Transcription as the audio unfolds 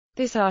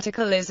This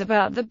article is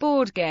about the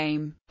board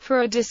game. For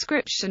a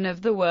description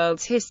of the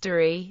world's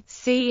history,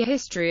 see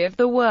History of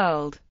the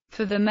World.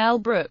 For the Mel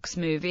Brooks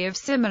movie of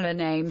similar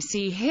name,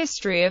 see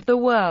History of the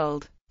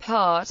World.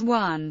 Part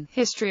 1.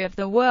 History of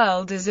the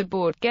World is a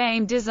board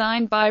game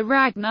designed by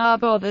Ragnar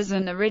Bothers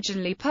and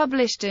originally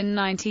published in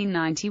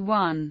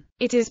 1991.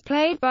 It is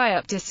played by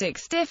up to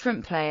 6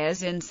 different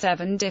players in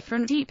 7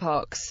 different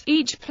epochs,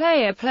 each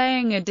player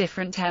playing a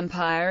different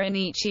empire in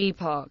each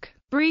epoch.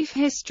 Brief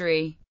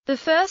history. The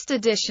first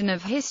edition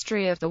of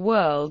History of the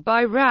World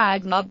by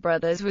Ragnar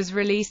Brothers was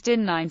released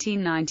in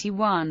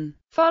 1991.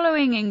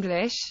 Following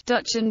English,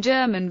 Dutch and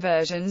German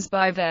versions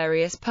by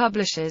various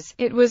publishers,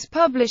 it was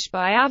published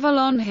by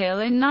Avalon Hill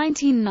in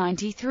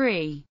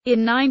 1993.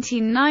 In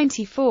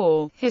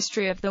 1994,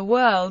 History of the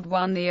World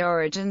won the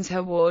Origins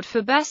Award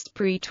for Best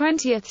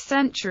Pre-20th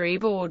Century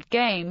Board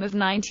Game of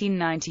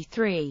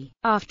 1993.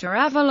 After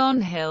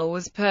Avalon Hill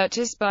was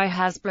purchased by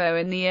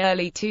Hasbro in the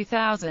early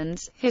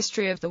 2000s,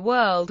 History of the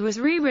World was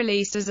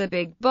re-released as a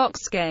big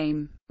box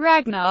game.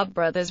 Ragnar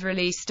Brothers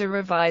released a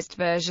revised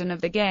version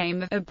of the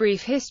game, A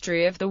Brief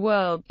History of the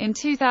World, in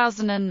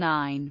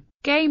 2009.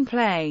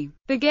 Gameplay.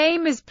 The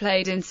game is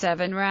played in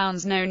 7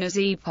 rounds known as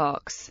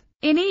epochs.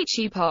 In each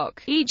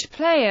epoch, each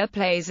player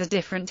plays a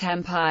different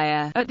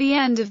empire. At the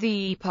end of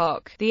the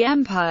epoch, the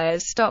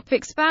empires stop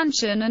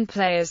expansion and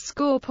players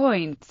score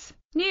points.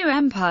 New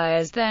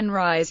empires then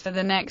rise for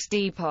the next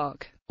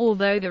epoch,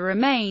 although the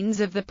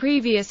remains of the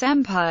previous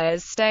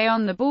empires stay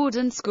on the board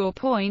and score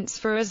points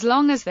for as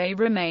long as they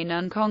remain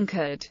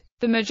unconquered.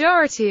 The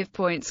majority of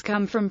points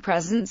come from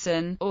presence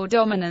in, or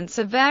dominance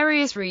of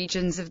various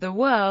regions of the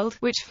world,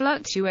 which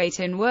fluctuate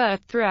in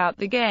worth throughout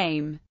the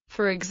game.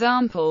 For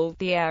example,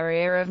 the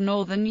area of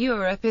Northern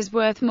Europe is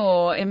worth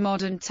more in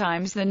modern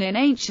times than in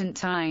ancient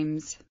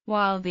times,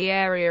 while the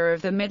area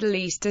of the Middle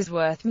East is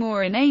worth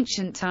more in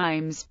ancient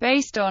times,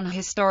 based on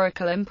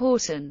historical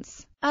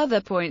importance.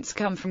 Other points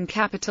come from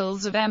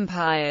capitals of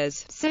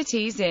empires,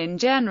 cities in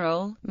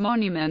general,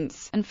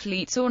 monuments, and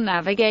fleets or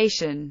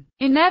navigation.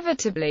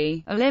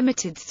 Inevitably, a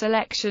limited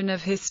selection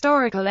of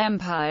historical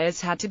empires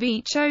had to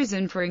be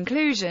chosen for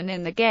inclusion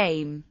in the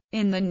game.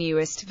 In the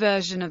newest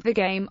version of the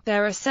game,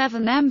 there are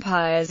 7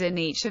 empires in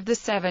each of the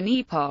 7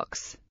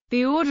 epochs.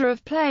 The order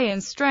of play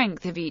and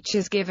strength of each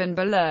is given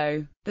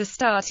below. The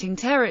starting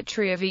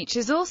territory of each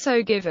is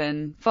also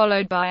given,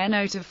 followed by a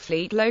note of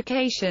fleet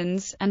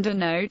locations, and a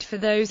note for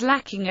those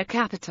lacking a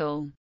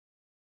capital.